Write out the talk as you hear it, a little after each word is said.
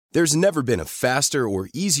There's never been a faster or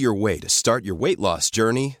easier way to start your weight loss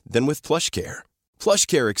journey than with PlushCare.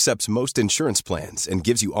 PlushCare accepts most insurance plans and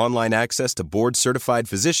gives you online access to board-certified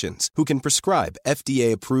physicians who can prescribe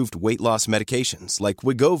FDA-approved weight loss medications like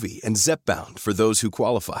Wegovy and Zepbound for those who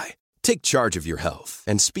qualify. Take charge of your health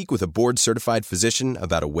and speak with a board-certified physician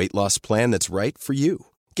about a weight loss plan that's right for you.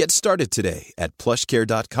 Get started today at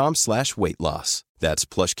plushcare.com/weight loss. That's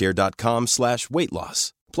plushcare.com/weight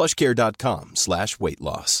loss. plushcare.com/weight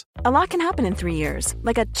loss. A lot can happen in 3 years,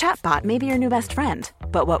 like a chatbot may be your new best friend.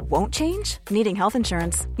 But what won't change? Needing health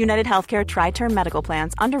insurance. United Healthcare Tri-Term Medical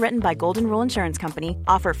Plans, underwritten by Golden Rule Insurance Company,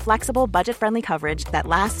 offer flexible, budget-friendly coverage that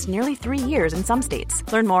lasts nearly 3 years in some states.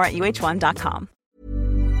 Learn more at uh1.com.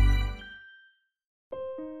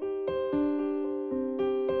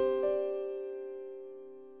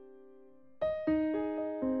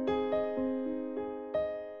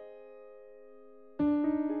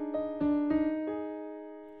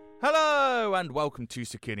 Hello and welcome to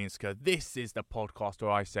Securely Insecure. This is the podcast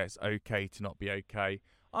where I say it's okay to not be okay.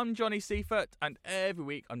 I'm Johnny Seifert, and every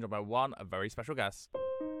week I'm joined by a very special guest.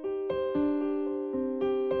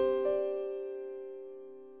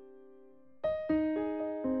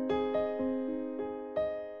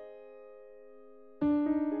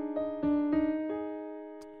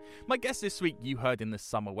 My guest this week you heard in the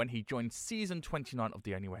summer when he joined season 29 of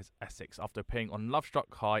The Only Way is Essex after appearing on Love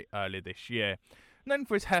Struck High earlier this year. Known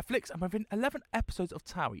for his hair flicks and within 11 episodes of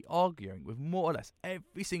Towie arguing with more or less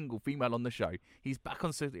every single female on the show, he's back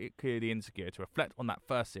on Securely Insecure to reflect on that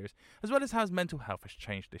first series, as well as how his mental health has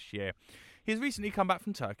changed this year. He's recently come back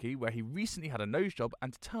from Turkey, where he recently had a nose job,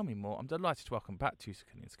 and to tell me more, I'm delighted to welcome back to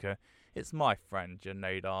Securely Insecure, it's my friend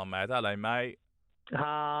Junaid Ahmed. Hello, mate.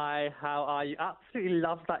 Hi, how are you? Absolutely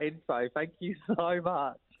love that intro. Thank you so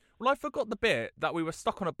much. Well, I forgot the bit that we were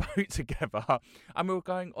stuck on a boat together and we were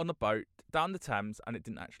going on the boat down the Thames and it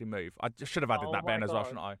didn't actually move. I just should have added that bit in as well,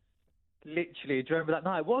 shouldn't I? Literally, do you remember that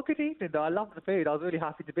night? What a good evening, though. I loved the food. I was really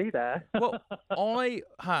happy to be there. Well, I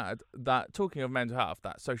had that, talking of mental health,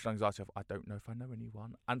 that social anxiety of, I don't know if I know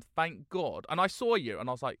anyone. And thank God. And I saw you and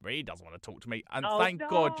I was like, he doesn't want to talk to me. And thank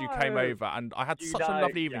God you came over and I had such a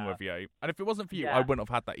lovely evening with you. And if it wasn't for you, I wouldn't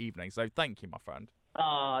have had that evening. So thank you, my friend.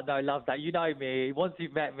 Oh, no, love that. You know me. Once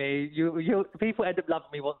you've met me, people end up loving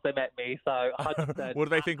me once they met me. So 100%. What do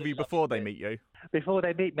they think of you before they meet you? Before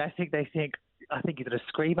they meet me, I think he's going to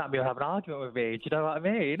scream at me or have an argument with me. Do you know what I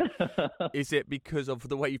mean? Is it because of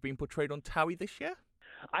the way you've been portrayed on Towie this year?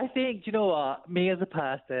 I think, do you know what? Me as a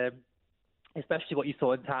person, especially what you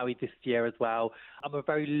saw in Towie this year as well, I'm a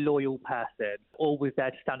very loyal person. Always there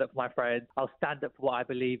to stand up for my friends. I'll stand up for what I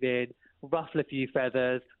believe in, ruffle a few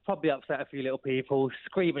feathers, probably upset a few little people,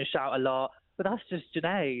 scream and shout a lot. But that's just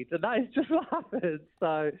Junaid, and that is just what happens.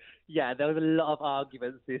 So, yeah, there was a lot of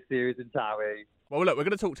arguments this series in Towie. Well, look, we're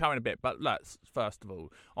going to talk Towie in a bit, but let's, first of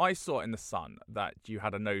all, I saw in The Sun that you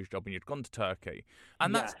had a nose job and you'd gone to Turkey.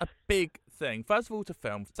 And that's a big thing. First of all, to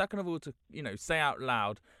film. Second of all, to, say out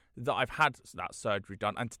loud that I've had that surgery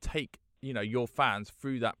done and to take, your fans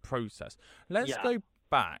through that process. Let's go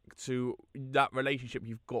back to that relationship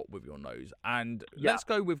you've got with your nose and let's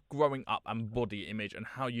go with growing up and body image and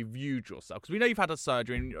how you viewed yourself, because we know you've had a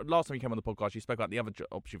surgery and last time you came on the podcast you spoke about the other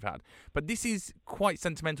jobs you've had, but this is quite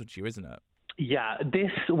sentimental to you, isn't it? Yeah,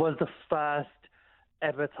 this was the first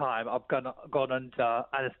ever time I've gone under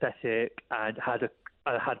anaesthetic and had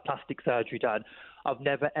plastic surgery done. I've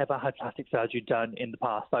never ever had plastic surgery done in the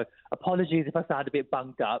past. So apologies if I sound a bit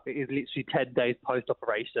bunged up. It is literally 10 days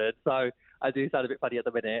post-operation. So I do sound a bit funny at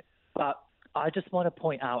the minute. But I just want to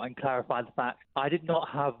point out and clarify the fact I did not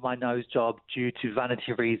have my nose job due to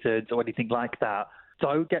vanity reasons or anything like that.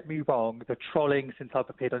 Don't get me wrong, the trolling since I've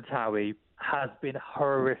appeared on Towie has been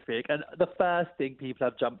horrific. And the first thing people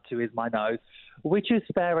have jumped to is my nose, which is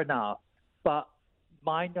fair enough. But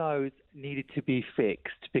my nose needed to be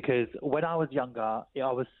fixed because when I was younger, I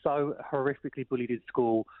was so horrifically bullied in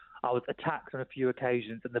school. I was attacked on a few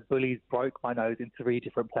occasions and the bullies broke my nose in 3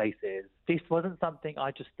 different places. This wasn't something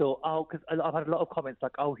I just thought, because I've had a lot of comments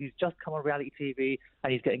like, he's just come on reality TV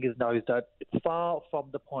and he's getting his nose done. It's far from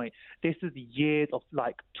the point. This is years of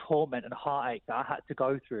torment and heartache that I had to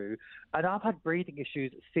go through. And I've had breathing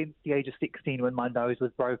issues since the age of 16 when my nose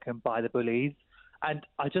was broken by the bullies. And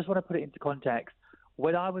I just want to put it into context.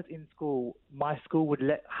 When I was in school, my school would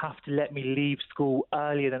have to let me leave school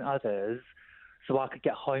earlier than others so I could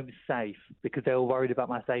get home safe because they were worried about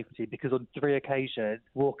my safety. Because on 3 occasions,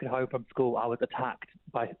 walking home from school, I was attacked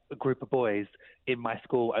by a group of boys in my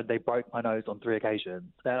school and they broke my nose on 3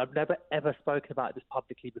 occasions. And I've never, ever spoken about this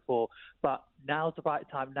publicly before, but now's the right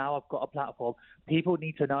time. Now I've got a platform. People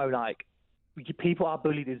need to know, people are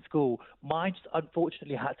bullied in school. Mine just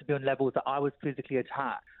unfortunately had to be on levels that I was physically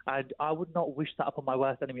attacked, and I would not wish that upon my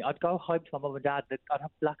worst enemy. I'd go home to my mum and dad, and I'd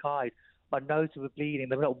have black eyes, my nose would be bleeding.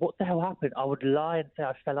 They'd be like, "What the hell happened?" I would lie and say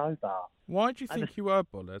I fell over. Why do you think you were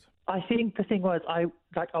bullied? I think the thing was I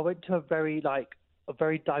went to a very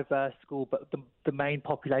diverse school, but the main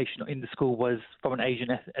population in the school was from an Asian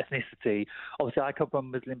ethnicity. Obviously, I come from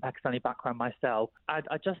a Muslim Pakistani background myself, and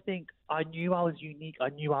I just think I knew I was unique. I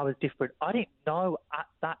knew I was different. I didn't know at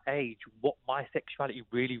that age what my sexuality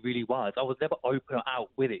really, really was. I was never open or out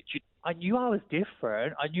with it. I knew I was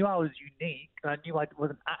different. I knew I was unique, and I knew I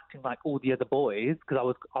wasn't acting like all the other boys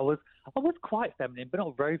because I was quite feminine, but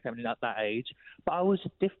not very feminine at that age. But I was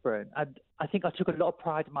just different, and I think I took a lot of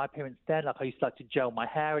pride in my appearance then. Like I used to like to gel my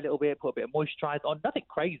hair a little bit, put a bit of moisturiser on, nothing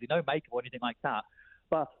crazy, no makeup or anything like that.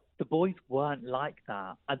 But the boys weren't like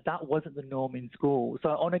that, and that wasn't the norm in school. So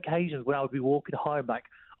on occasions when I would be walking home, like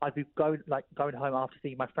I'd be going home after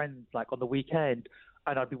seeing my friends like on the weekend,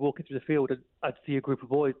 and I'd be walking through the field and I'd see a group of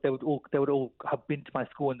boys. They would all have been to my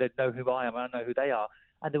school and they'd know who I am and I know who they are,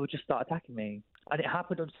 and they would just start attacking me. And it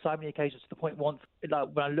happened on so many occasions to the point once, like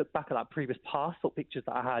when I look back at like previous passport pictures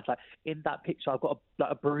that I had, like in that picture I've got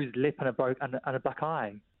a bruised lip and a black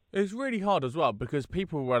eye. It was really hard as well because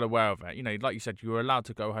people were well aware of it. You know, like you said, you were allowed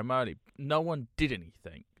to go home early. No one did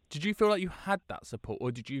anything. Did you feel like you had that support,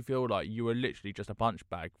 or did you feel like you were literally just a punch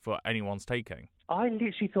bag for anyone's taking? I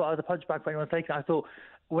literally thought I was a punch bag for anyone's taking. I thought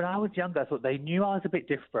when I was younger, I thought they knew I was a bit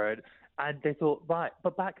different, and they thought, right,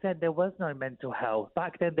 but back then there was no mental health.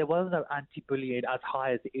 Back then there was no anti-bullying as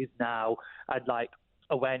high as it is now, and like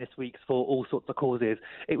awareness weeks for all sorts of causes.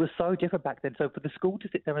 It was so different back then. So for the school to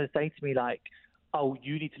sit there and say to me like, oh,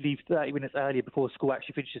 you need to leave 30 minutes earlier before school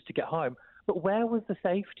actually finishes to get home. But where was the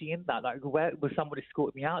safety in that? Like, where was someone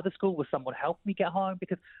escorting me out of the school? Was someone helping me get home?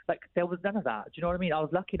 Because, like, there was none of that. Do you know what I mean? I was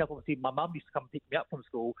lucky enough, obviously, my mum used to come pick me up from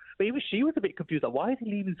school. But even she was a bit confused. Like, why is he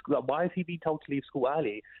leaving school? Like, why is he being told to leave school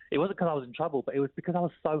early? It wasn't because I was in trouble, but it was because I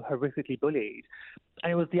was so horrifically bullied.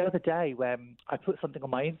 And it was the other day when I put something on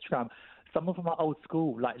my Instagram. Someone from my old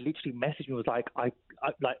school, like, literally messaged me, was like,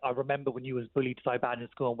 I remember when you was bullied so bad in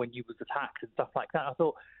school and when you was attacked and stuff like that. I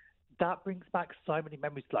thought, that brings back so many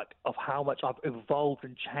memories, like, of how much I've evolved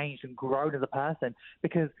and changed and grown as a person,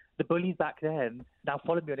 because the bullies back then now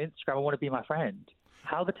follow me on Instagram and want to be my friend.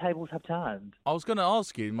 How the tables have turned. I was going to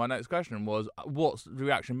ask you, my next question was, what's the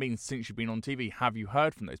reaction been since you've been on TV? Have you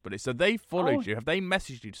heard from those bullies? So they followed you. Have they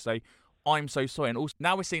messaged you to say, I'm so sorry? And also,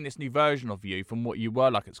 now we're seeing this new version of you from what you were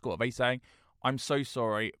like at school. Are they saying, I'm so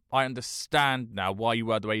sorry, I understand now why you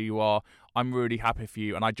were the way you are, I'm really happy for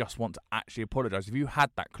you, and I just want to actually apologise? Have you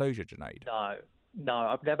had that closure, Junaid? No,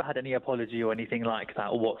 I've never had any apology or anything like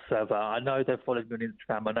that whatsoever. I know they've followed me on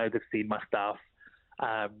Instagram, I know they've seen my stuff,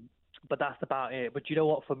 but that's about it. But you know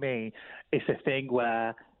what, for me, it's a thing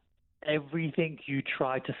where everything you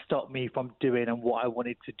tried to stop me from doing and what I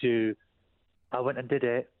wanted to do, I went and did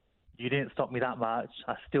it. You didn't stop me that much.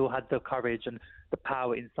 I still had the courage and the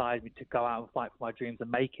power inside me to go out and fight for my dreams and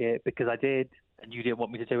make it, because I did, and you didn't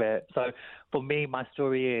want me to do it. So for me, my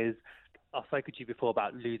story is, I've spoken to you before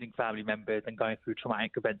about losing family members and going through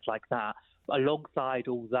traumatic events like that. Alongside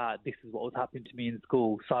all that, this is what was happening to me in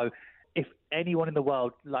school. So if anyone in the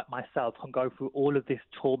world like myself can go through all of this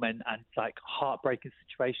torment and like heartbreaking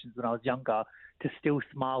situations when I was younger to still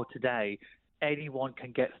smile today, anyone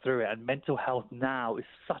can get through it. And mental health now is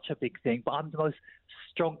such a big thing, but I'm the most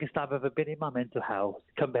strongest I've ever been in my mental health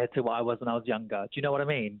compared to what I was when I was younger. Do you know what I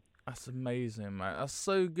mean? That's amazing, mate. That's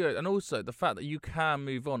so good. And also the fact that you can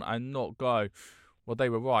move on and not go, well, they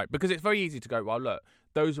were right. Because it's very easy to go, well, look,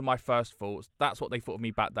 those were my first thoughts. That's what they thought of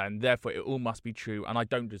me back then. Therefore, it all must be true. And I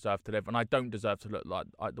don't deserve to live. And I don't deserve to look like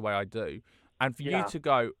the way I do. And for you to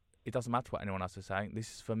go, it doesn't matter what anyone else is saying.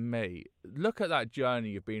 This is for me. Look at that journey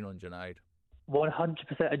you've been on, Junaid. 100%.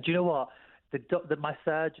 And do you know what? My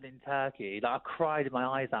surgeon in Turkey, like, I cried my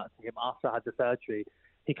eyes out to him after I had the surgery.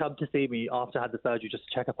 He come to see me after I had the surgery just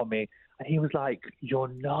to check up on me. And he was like, your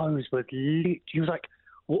nose was lit. He was like,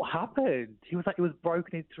 what happened? He was like, it was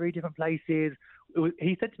broken in 3 different places.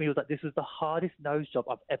 He said to me, he was like, this was the hardest nose job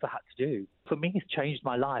I've ever had to do. For me, it's changed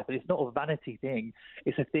my life. And it's not a vanity thing.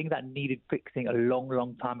 It's a thing that needed fixing a long,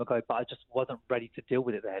 long time ago, but I just wasn't ready to deal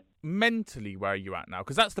with it then. Mentally, where are you at now?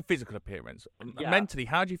 Because that's the physical appearance. Yeah. Mentally,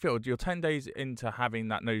 how do you feel? You're 10 days into having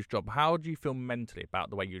that nose job. How do you feel mentally about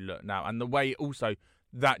the way you look now? And the way also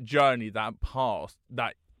that journey, that past,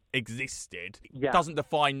 that existed, doesn't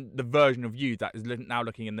define the version of you that is now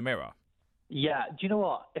looking in the mirror. Yeah, do you know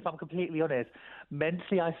what? If I'm completely honest,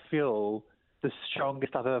 mentally I feel the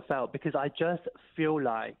strongest I've ever felt, because I just feel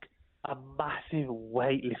like a massive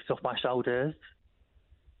weight lifts off my shoulders.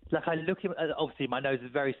 Like I look at, obviously my nose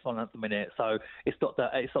is very swollen at the minute, so it's not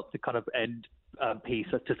the kind of end piece,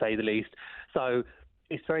 to say the least. So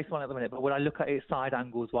it's very swollen at the minute. But when I look at it side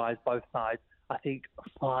angles wise, both sides, I think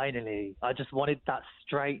finally I just wanted that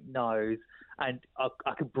straight nose, and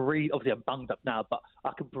I could breathe. Obviously I'm bunged up now, but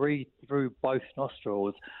I could breathe through both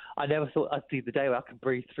nostrils. I never thought I'd see the day where I could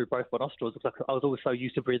breathe through both my nostrils, because I was always so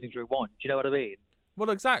used to breathing through one. Do you know what I mean? Well,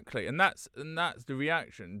 exactly, and that's the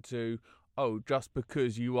reaction to, oh, just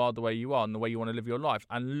because you are the way you are and the way you want to live your life,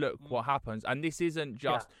 and look what happens. And this isn't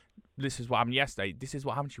just, this is what happened yesterday. This is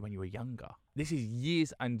what happened to you when you were younger. This is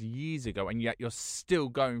years and years ago, and yet you're still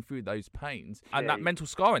going through those pains and that mental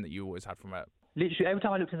scarring that you always had from it. Literally, every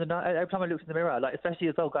time I looked in the mirror, like especially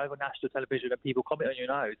as well going on national television and people comment on your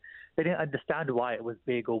nose, they didn't understand why it was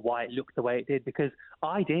big or why it looked the way it did, because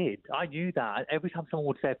I did. I knew that. And every time someone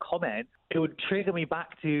would say a comment, it would trigger me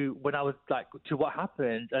back to when I was like, to what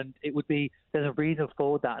happened, and it would be, there's a reason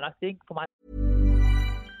for that. And I think for my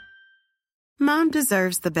Mom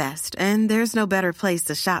deserves the best, and there's no better place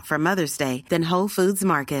to shop for Mother's Day than Whole Foods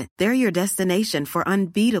Market. They're your destination for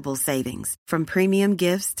unbeatable savings, from premium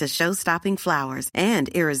gifts to show-stopping flowers and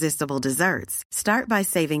irresistible desserts. Start by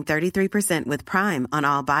saving 33% with Prime on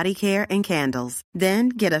all body care and candles. Then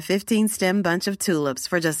get a 15-stem bunch of tulips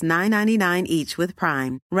for just $9.99 each with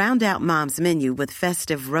Prime. Round out Mom's menu with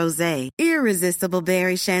festive rosé, irresistible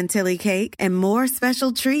berry chantilly cake, and more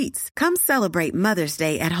special treats. Come celebrate Mother's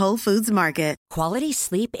Day at Whole Foods Market. Quality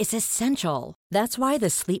sleep is essential. That's why the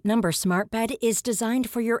Sleep Number Smart Bed is designed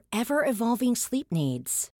for your ever-evolving sleep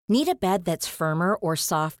needs. Need a bed that's firmer or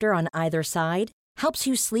softer on either side? Helps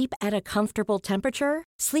you sleep at a comfortable temperature?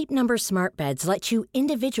 Sleep Number Smart Beds let you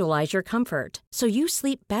individualize your comfort, so you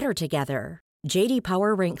sleep better together. J.D.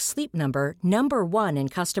 Power ranks Sleep Number number 1 in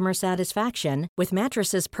customer satisfaction with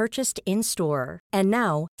mattresses purchased in-store. And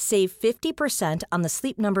now, save 50% on the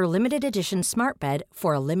Sleep Number Limited Edition Smart Bed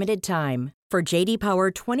for a limited time. For J.D.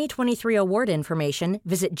 Power 2023 award information,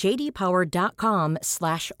 visit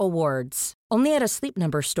jdpower.com/awards. Only at a Sleep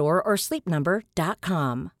Number store or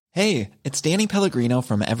sleepnumber.com. Hey, it's Danny Pellegrino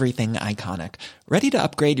from Everything Iconic. Ready to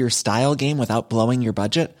upgrade your style game without blowing your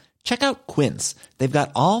budget? Check out Quince. They've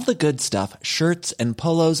got all the good stuff, shirts and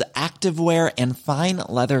polos, activewear, and fine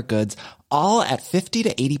leather goods, all at 50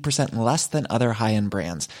 to 80% less than other high-end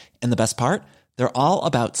brands. And the best part? They're all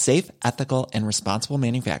about safe, ethical, and responsible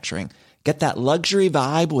manufacturing. Get that luxury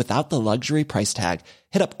vibe without the luxury price tag.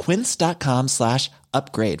 Hit up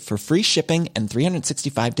quince.com/upgrade for free shipping and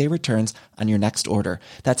 365-day returns on your next order.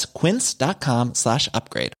 That's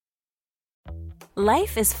quince.com/upgrade.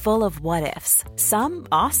 Life is full of what-ifs. Some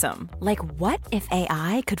awesome, like what if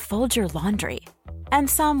AI could fold your laundry? And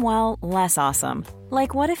some, well, less awesome,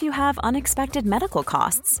 like what if you have unexpected medical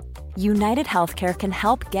costs? United Healthcare can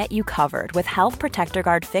help get you covered with Health Protector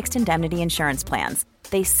Guard fixed indemnity insurance plans.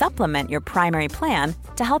 They supplement your primary plan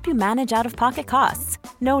to help you manage out-of-pocket costs.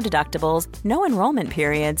 No deductibles, no enrollment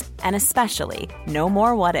periods, and especially no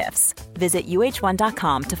more what-ifs. Visit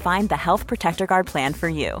uh1.com to find the Health Protector Guard plan for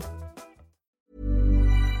you.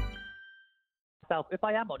 If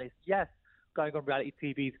I am honest, yes, going on reality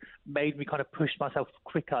TV's made me kind of push myself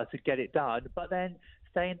quicker to get it done. But then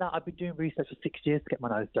saying that, I've been doing research for 6 years to get my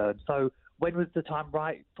nose done. So when was the time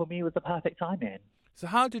right? For me, it was the perfect timing. So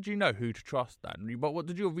how did you know who to trust then? What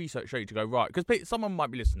did your research show you to go, right? Because someone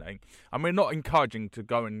might be listening, and we're not encouraging to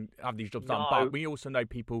go and have these jobs done, but we also know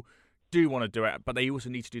people do want to do it, but they also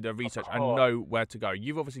need to do their research and know where to go.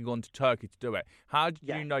 You've obviously gone to Turkey to do it. How did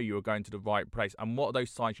you know you were going to the right place, and what are those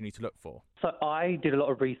signs you need to look for? So I did a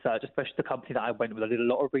lot of research, especially the company that I went with. I did a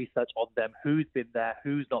lot of research on them, who's been there,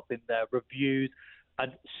 who's not been there, reviews,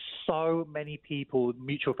 and so many people,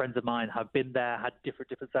 mutual friends of mine, have been there, had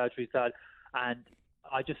different surgeries done, and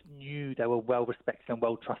I just knew they were well respected and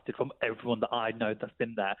well trusted from everyone that I know that's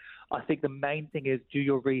been there. I think the main thing is do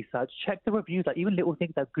your research, check the reviews, like even little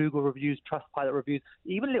things like Google reviews, Trustpilot reviews,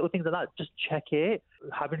 even little things like that, just check it.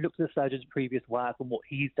 Having looked at the surgeon's previous work and what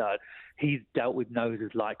he's done, he's dealt with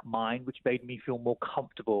noses like mine, which made me feel more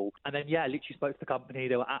comfortable. And then, literally spoke to the company.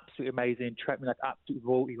 They were absolutely amazing, treated me like absolute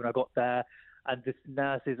royalty when I got there. And the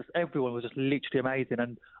nurses, everyone was just literally amazing.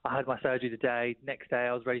 And I had my surgery today. Next day,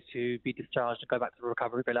 I was ready to be discharged and go back to the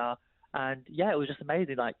recovery villa. And it was just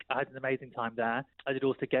amazing. Like, I had an amazing time there. I did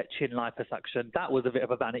also get chin liposuction. That was a bit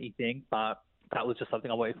of a vanity thing, but that was just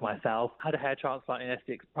something I wanted for myself. I had a hair transplant in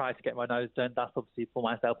Essex prior to getting my nose done. That's obviously for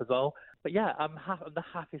myself as well. But I'm the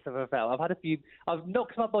happiest I've ever felt. I've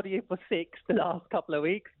knocked my body in for 6 the last couple of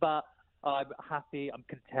weeks, but I'm happy, I'm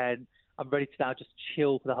content. I'm ready to now just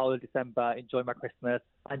chill for the whole of December, enjoy my Christmas,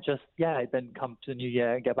 and just, then come to the new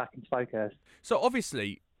year and get back into focus. So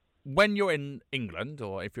obviously, when you're in England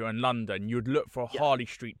or if you're in London, you'd look for a Harley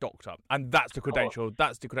Street doctor, and that's the credential.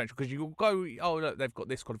 That's the credential, because you go, oh look, they've got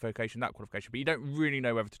this qualification, that qualification, but you don't really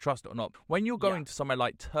know whether to trust it or not. When you're going to somewhere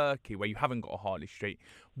like Turkey, where you haven't got a Harley Street,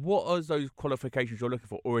 what are those qualifications you're looking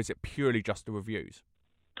for, or is it purely just the reviews?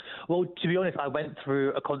 Well, to be honest, I went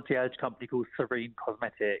through a concierge company called Serene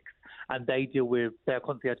Cosmetics, and they're a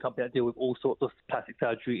concierge company that deal with all sorts of plastic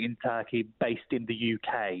surgery in Turkey, based in the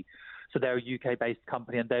UK. So they're a UK-based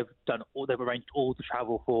company, and they've arranged all the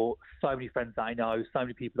travel for so many friends that I know, so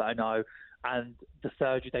many people that I know, and the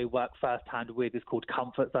surgery they work firsthand with is called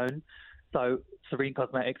Comfort Zone. So Serene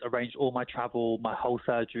Cosmetics arranged all my travel, my whole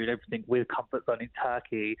surgery and everything with Comfort Zone in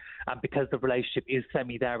Turkey. And because the relationship is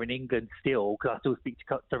semi there in England still, because I still speak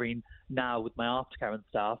to Serene now with my aftercare and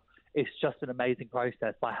stuff, it's just an amazing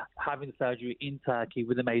process by having the surgery in Turkey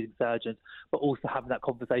with amazing surgeons, but also having that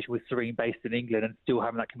conversation with Serene based in England and still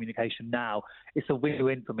having that communication now. It's a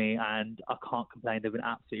win-win for me, and I can't complain. They've been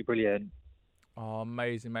absolutely brilliant. Oh,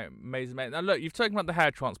 amazing, mate. Amazing, mate. Now, look, you've talked about the hair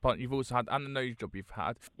transplant you've also had and the nose job you've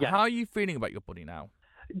had. Yeah. How are you feeling about your body now?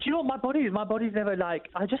 Do you know what my body's never I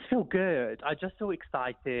just feel good. I just feel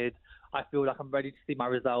excited. I feel like I'm ready to see my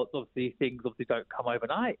results. Obviously, things don't come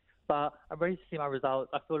overnight, but I'm ready to see my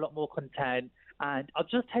results. I feel a lot more content, and I've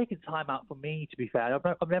just taken time out for me, to be fair.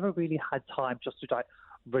 I've never really had time just to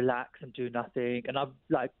relax and do nothing, and I've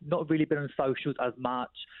not really been on socials as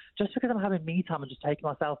much, just because I'm having me time and just taking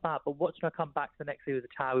myself out. But watching her come back to the next year with a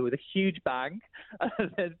Towie with a huge bang,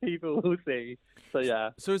 and then people will see. So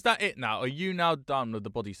yeah. So is that it now? Are you now done with the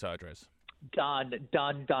body surgeries? Done. And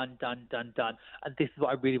this is what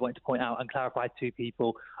I really wanted to point out and clarify to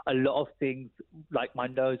people. A lot of things, like my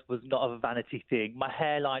nose, was not of a vanity thing. My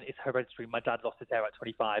hairline is hereditary. My dad lost his hair at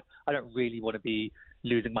 25. I don't really want to be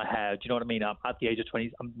losing my hair. Do you know what I mean? I'm at the age of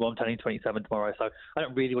 20. I'm turning 27 tomorrow, so I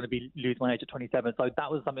don't really want to be losing my age at 27. So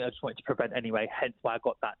that was something I just wanted to prevent anyway, hence why I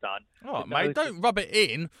got that done. Oh, mate, don't rub it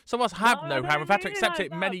in. Some of us have no hair. We've had to accept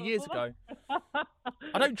it many years ago.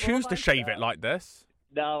 I don't choose to shave it like this.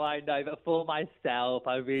 No, I know, but for myself,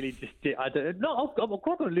 I really just did. I don't. No, I'm of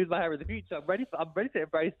course going to lose my hair in the future. I'm ready to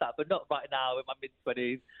embrace that, but not right now in my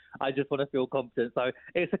mid-20s. I just want to feel confident. So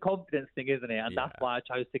it's a confidence thing, isn't it? And that's why I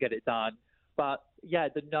chose to get it done. But yeah,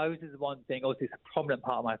 the nose is one thing. Obviously, it's a prominent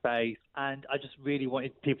part of my face, and I just really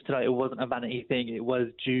wanted people to know it wasn't a vanity thing. It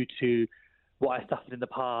was due to what I suffered in the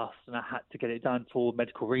past, and I had to get it done for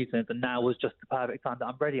medical reasons. And now was just the perfect time that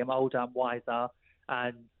I'm ready. I'm older, I'm wiser.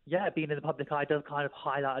 And yeah, being in the public eye does kind of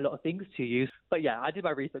highlight a lot of things to you. But yeah, I did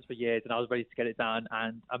my research for years and I was ready to get it done,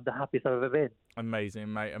 and I'm the happiest I've ever been.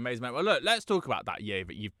 Amazing, mate. Amazing, mate. Well, look, let's talk about that year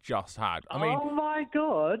that you've just had. I mean, oh my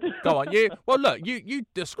God. Go on. You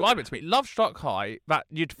describe it to me. Love Struck High, that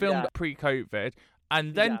you'd filmed pre-COVID,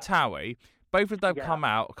 and then Towie. Both of them come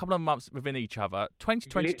out a couple of months within each other.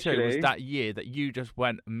 2022 was that year that you just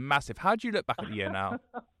went massive. How do you look back at the year now?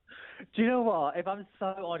 Do you know what? If I'm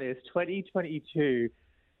so honest, 2022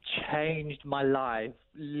 changed my life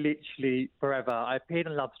literally forever. I appeared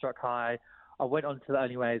in Love Struck High. I went on to the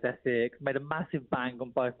Only Way is Essex, made a massive bang on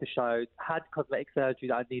both the shows, had cosmetic surgery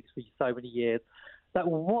that I needed for so many years.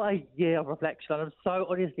 What a year of reflection. And I'm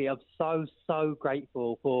so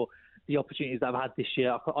grateful for the opportunities that I've had this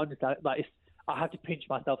year. I have to pinch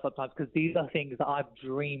myself sometimes, because these are things that I've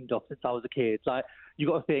dreamed of since I was a kid. You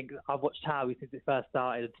got to think, I've watched Towie since it first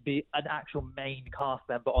started, and to be an actual main cast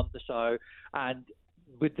member on the show, and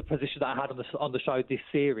with the position that I had on the show this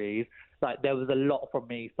series, there was a lot from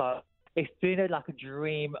me. So it's been a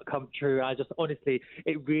dream come true. I just honestly,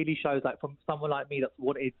 it really shows from someone like me that's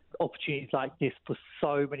wanted opportunities like this for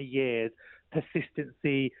so many years,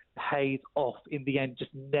 persistency pays off in the end.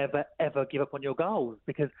 Just never ever give up on your goals,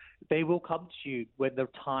 because they will come to you when the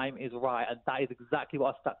time is right, and that is exactly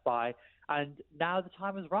what I stuck by. And now the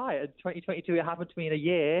time is right. And 2022, it happened to me in a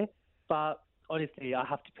year, but honestly, I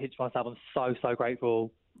have to pinch myself. I'm so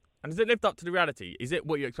grateful. And has it lived up to the reality? Is it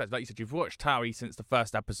what you expect? Like you said, you've watched Towie since the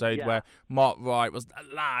first episode where Mark Wright was a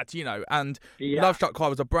lad, and Love Struck High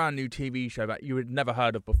was a brand new TV show that you had never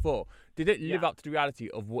heard of before. Did it live up to the reality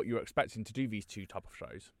of what you were expecting to do these two type of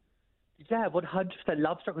shows? Yeah, 100%.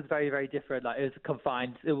 Love Struck was very, very different. It was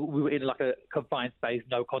confined. We were in a confined space,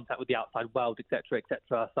 no contact with the outside world, etc.,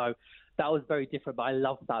 etc. So that was very different. But I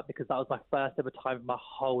loved that, because that was my first ever time in my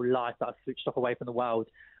whole life that I switched off away from the world,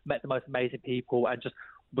 met the most amazing people, and just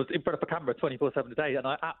was in front of a camera 24/7 a day. And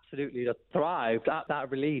I absolutely just thrived at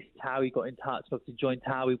that release. Towie got in touch, obviously joined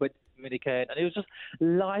Towie, went to Dominican, and it was just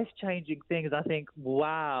life-changing things. I think,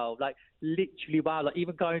 wow, literally wow.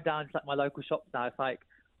 Even going down to my local shops now, it's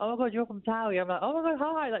oh my God, you're from Towie. I'm like, oh my God,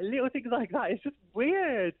 hi. Like little things like that. It's just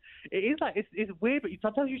weird. It is like, it's weird, but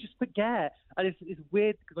sometimes you just forget. And it's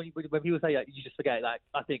weird because when people say, like, you just forget, like,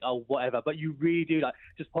 I think, oh, whatever. But you really do, like,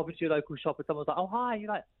 just pop into your local shop and someone's like, oh, hi. And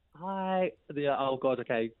you're like, hi. And you're like, oh God,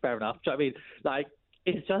 okay, fair enough. Do you know what I mean? Like,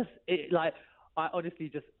 it's just, I honestly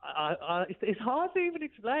just, it's hard to even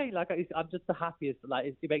explain. Like, I'm just the happiest. Like,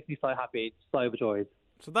 it makes me so happy, so overjoyed.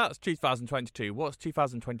 So that's 2022. What's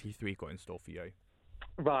 2023 got in store for you?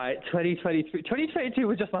 Right, 2023. 2022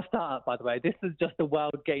 was just my start, by the way. This is just the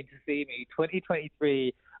world getting to see me.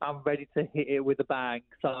 2023, I'm ready to hit it with a bang.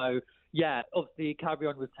 So, yeah, obviously carry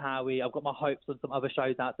on with Towie. I've got my hopes on some other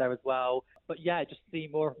shows out there as well. But, yeah, just see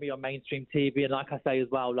more of me on mainstream TV. And like I say as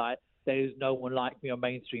well, like, there's no one like me on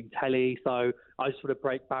mainstream telly. So I just want to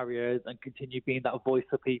break barriers and continue being that voice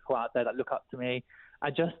for people out there that look up to me.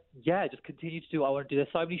 And just continue to do what I want to do. There's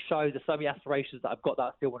so many shows, there's so many aspirations that I've got that I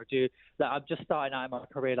still want to do. Like, I'm just starting out in my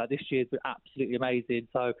career. Like, this year's been absolutely amazing.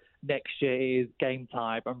 So next year is game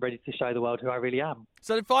time. I'm ready to show the world who I really am.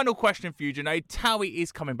 So the final question for you, Junaid. Towie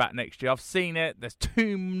is coming back next year. I've seen it. There's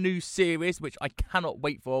 2 new series, which I cannot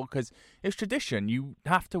wait for because it's tradition. You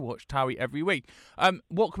have to watch Towie every week.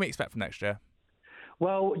 What can we expect from next year?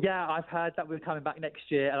 Well, yeah, I've heard that we're coming back next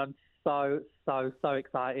year, and I'm so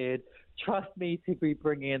excited. Trust me to be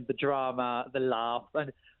bringing the drama, the laugh,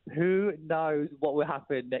 and who knows what will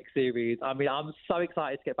happen next series. I mean, I'm so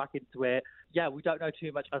excited to get back into it. Yeah, we don't know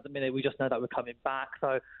too much at the minute. We just know that we're coming back.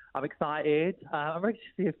 So I'm excited. I'm ready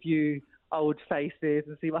to see a few old faces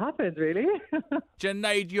and see what happens, really.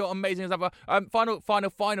 Junaid, you're amazing as ever.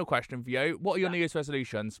 Final question for you. What are your New Year's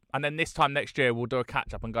resolutions? And then this time next year, we'll do a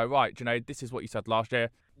catch-up and go, right, Junaid, this is what you said last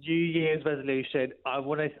year. New Year's resolution. I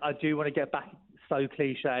do want to get back. So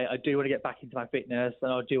cliche. I do want to get back into my fitness,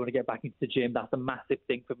 and I do want to get back into the gym. That's a massive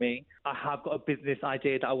thing for me. I have got a business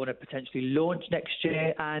idea that I want to potentially launch next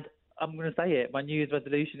year, and I'm going to say it. My New Year's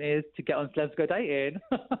resolution is to get on Celebs Go Dating.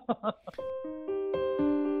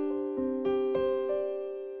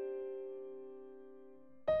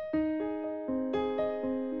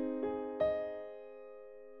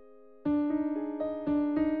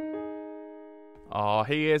 Oh,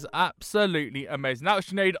 he is absolutely amazing. That was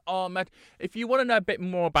Junaid Ahmed. If you want to know a bit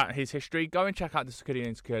more about his history, go and check out the Secure the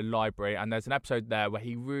Insecure library, and there's an episode there where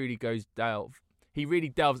he really delves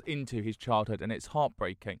into his childhood, and it's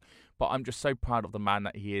heartbreaking. But I'm just so proud of the man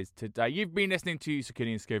that he is today. You've been listening to Secure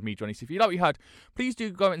the Insecure with me, Johnny. So if you like what you heard, please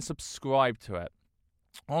do go and subscribe to it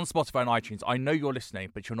on Spotify and iTunes. I know you're listening,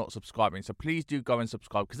 but you're not subscribing, so please do go and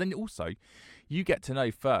subscribe, because then also you get to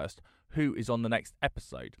know first who is on the next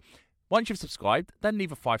episode. Once you've subscribed, then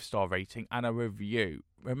leave a 5-star rating and a review.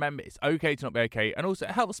 Remember, it's okay to not be okay, and also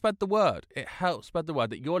it helps spread the word. It helps spread the word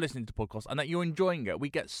that you're listening to podcasts and that you're enjoying it. We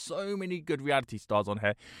get so many good reality stars on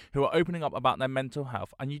here who are opening up about their mental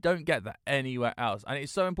health, and you don't get that anywhere else. And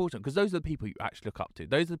it's so important because those are the people you actually look up to.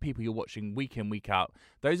 Those are the people you're watching week in, week out.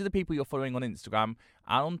 Those are the people you're following on Instagram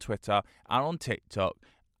and on Twitter and on TikTok,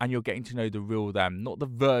 and you're getting to know the real them, not the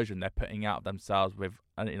version they're putting out themselves with,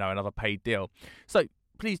 another paid deal. So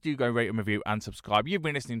please do go rate and review and subscribe. You've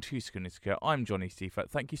been listening to Secure the Insecure. I'm Johnny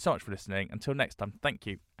Seifert. Thank you so much for listening. Until next time, thank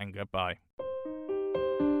you and goodbye.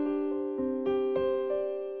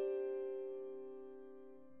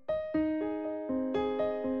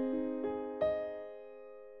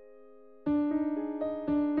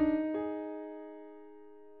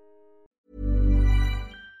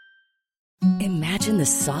 Imagine the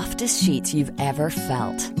softest sheets you've ever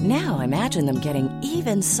felt. Now imagine them getting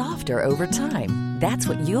even softer over time. That's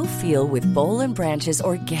what you'll feel with Boll & Branch's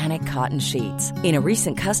organic cotton sheets. In a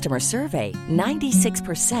recent customer survey,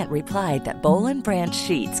 96% replied that Boll & Branch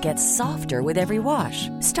sheets get softer with every wash.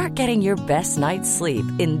 Start getting your best night's sleep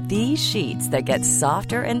in these sheets that get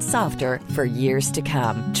softer and softer for years to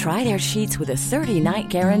come. Try their sheets with a 30-night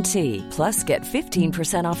guarantee. Plus, get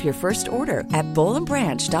 15% off your first order at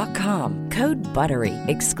bollandbranch.com. Code BUTTERY.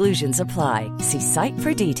 Exclusions apply. See site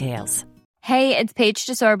for details. Hey, it's Paige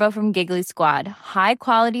DeSorbo from Giggly Squad. High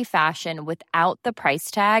quality fashion without the price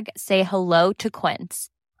tag. Say hello to Quince.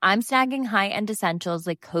 I'm snagging high-end essentials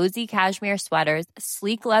like cozy cashmere sweaters,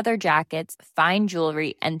 sleek leather jackets, fine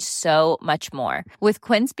jewelry, and so much more. With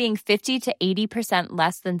Quince being 50 to 80%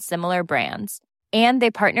 less than similar brands. And they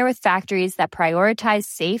partner with factories that prioritize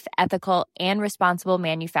safe, ethical, and responsible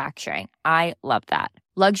manufacturing. I love that.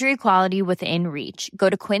 Luxury quality within reach. Go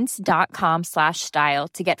to quince.com/style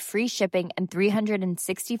to get free shipping and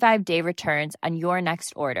 365-day returns on your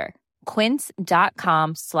next order.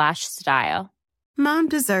 Quince.com/style. Mom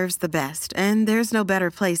deserves the best, and there's no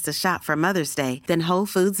better place to shop for Mother's Day than Whole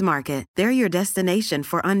Foods Market. They're your destination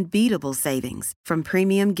for unbeatable savings, from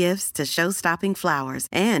premium gifts to show-stopping flowers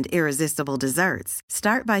and irresistible desserts.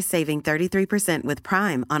 Start by saving 33% with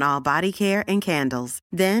Prime on all body care and candles.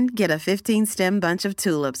 Then get a 15-stem bunch of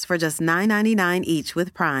tulips for just $9.99 each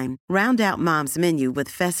with Prime. Round out Mom's menu with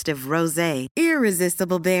festive rosé,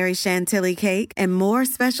 irresistible berry chantilly cake, and more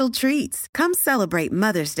special treats. Come celebrate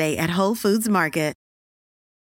Mother's Day at Whole Foods Market.